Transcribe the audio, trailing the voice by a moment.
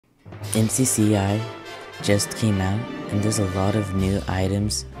MCCI just came out, and there's a lot of new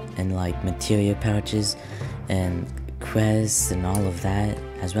items and like materia pouches and quests and all of that,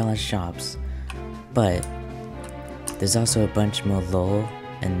 as well as shops. But there's also a bunch more lore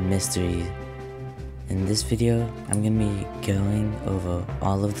and mystery. In this video, I'm gonna be going over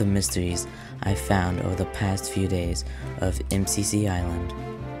all of the mysteries I found over the past few days of MCC Island.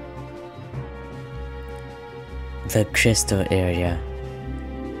 The crystal area.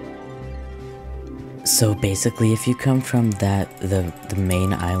 So basically, if you come from the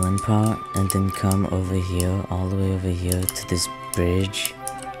main island part and then come over here, all the way over here to this bridge,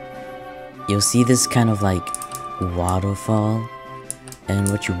 you'll see this kind of like waterfall. And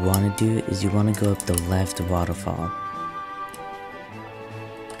what you want to do is you want to go up the left waterfall,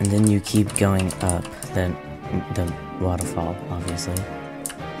 and then you keep going up the waterfall, obviously.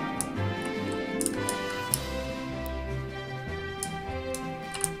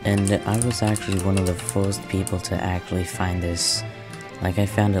 And I was actually one of the first people to actually find this. Like, I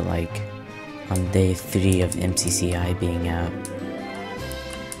found it like on day 3 of MCCI being out.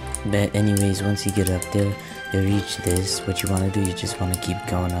 But anyways, once you get up there, you reach this. What you want to do, you just want to keep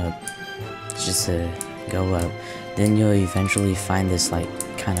going up. Just to go up. Then you'll eventually find this like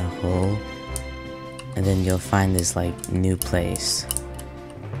kind of hole. And then you'll find this like new place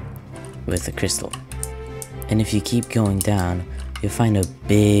with a crystal. And if you keep going down, you'll find a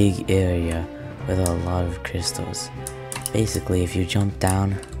big area with a lot of crystals. Basically, if you jump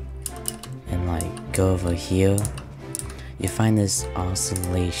down and like go over here, you find this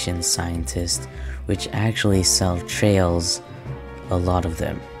oscillation scientist, which actually sell trails, a lot of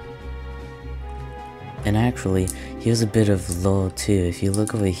them. And actually, here's a bit of lore too. If you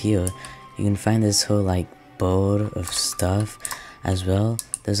look over here, you can find this whole like board of stuff as well.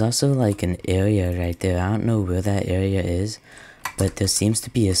 There's also like an area right there. I don't know where that area is, but there seems to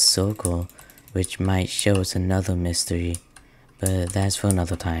be a circle, which might show us another mystery, but that's for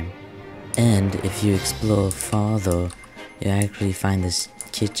another time. And if you explore farther, you actually find this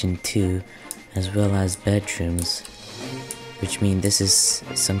kitchen too, as well as bedrooms, which mean this is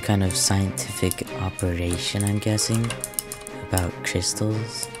some kind of scientific operation, I'm guessing, about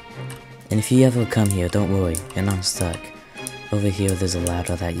crystals. And if you ever come here, don't worry, you're not stuck. Over here there's a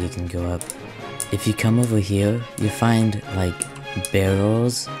ladder that you can go up. If you come over here, you find like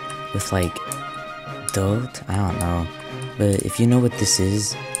barrels with like dirt, I don't know. But if you know what this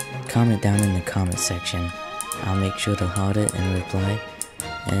is, comment down in the comment section. I'll make sure to heart it and reply,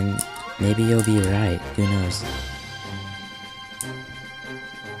 and maybe you'll be right, who knows.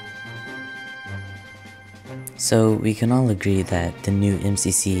 So we can all agree that the new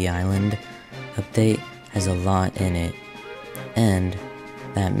MCC Island update has a lot in it, and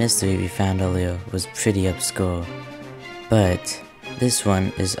that mystery we found earlier was pretty obscure, but this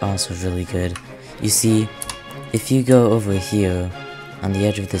one is also really good. You see, if you go over here on the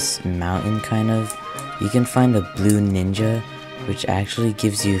edge of this mountain kind of, you can find a blue ninja, which actually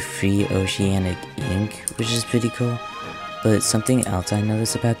gives you free oceanic ink, which is pretty cool. But something else I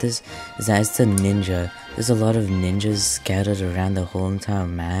noticed about this is that it's a ninja. There's a lot of ninjas scattered around the whole entire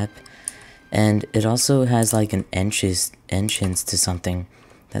map, and it also has like an entrance to something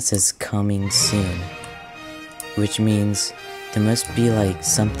that says coming soon, which means there must be like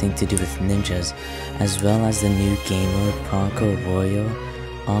something to do with ninjas, as well as the new gamer Parker Warrior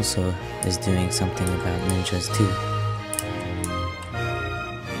also is doing something about ninjas too.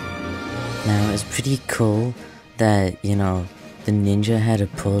 Now, it's pretty cool that, you know, the ninja had a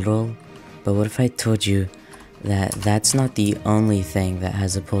portal, but what if I told you that that's not the only thing that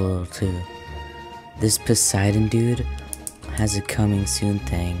has a portal too? This Poseidon dude has a coming soon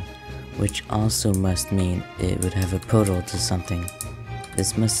thing, which also must mean it would have a portal to something.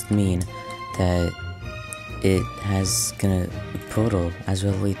 This must mean that it has a portal as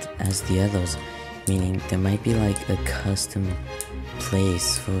well as the others, meaning there might be like a custom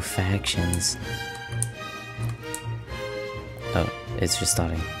place for factions. Oh, it's just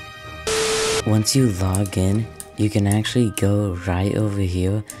starting. Once you log in, you can actually go right over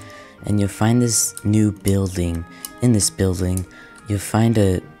here and you'll find this new building. In this building, you'll find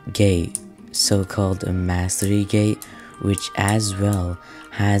a gate, so-called a mastery gate, which as well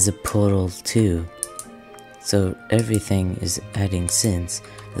has a portal too. So everything is adding sense.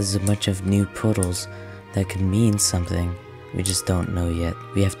 There's a bunch of new portals that could mean something. We just don't know yet.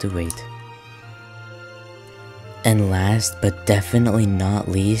 We have to wait. And last but definitely not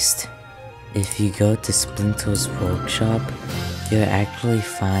least, if you go to Splinter's workshop, you'll actually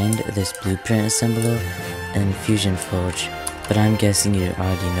find this blueprint assembler and fusion forge. But I'm guessing you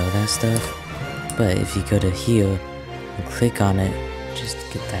already know that stuff. But if you go to here and click on it, just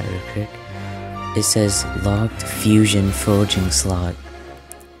get that real quick. It says logged fusion forging slot.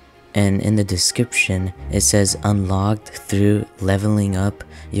 And in the description, it says unlocked through leveling up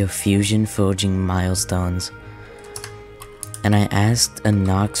your fusion forging milestones. And I asked a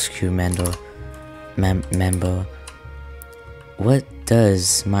Nox crew member, what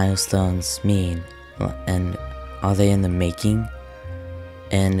does milestones mean? And are they in the making?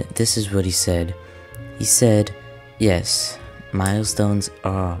 And this is what he said. He said, yes, milestones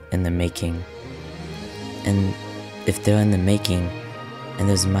are in the making. And if they're in the making, and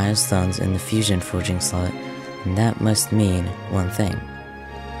there's milestones in the fusion forging slot, then that must mean one thing.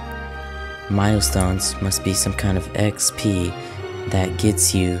 Milestones must be some kind of XP that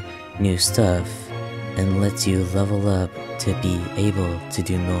gets you new stuff and lets you level up to be able to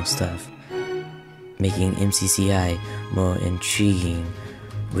do more stuff, making MCCI more intriguing,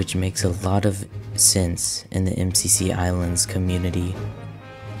 which makes a lot of sense in the MCC Islands community.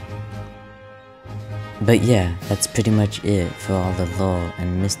 But yeah, that's pretty much it for all the lore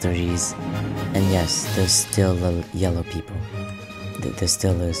and mysteries. And yes, there's still yellow people. There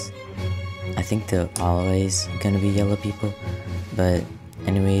still is. I think there are always gonna be yellow people. But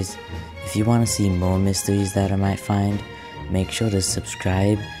anyways, if you want to see more mysteries that I might find, make sure to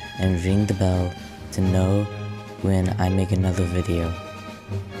subscribe and ring the bell to know when I make another video.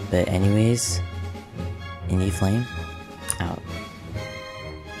 But anyways, NDEFlame out.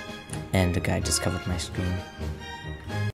 And the guy just covered my screen.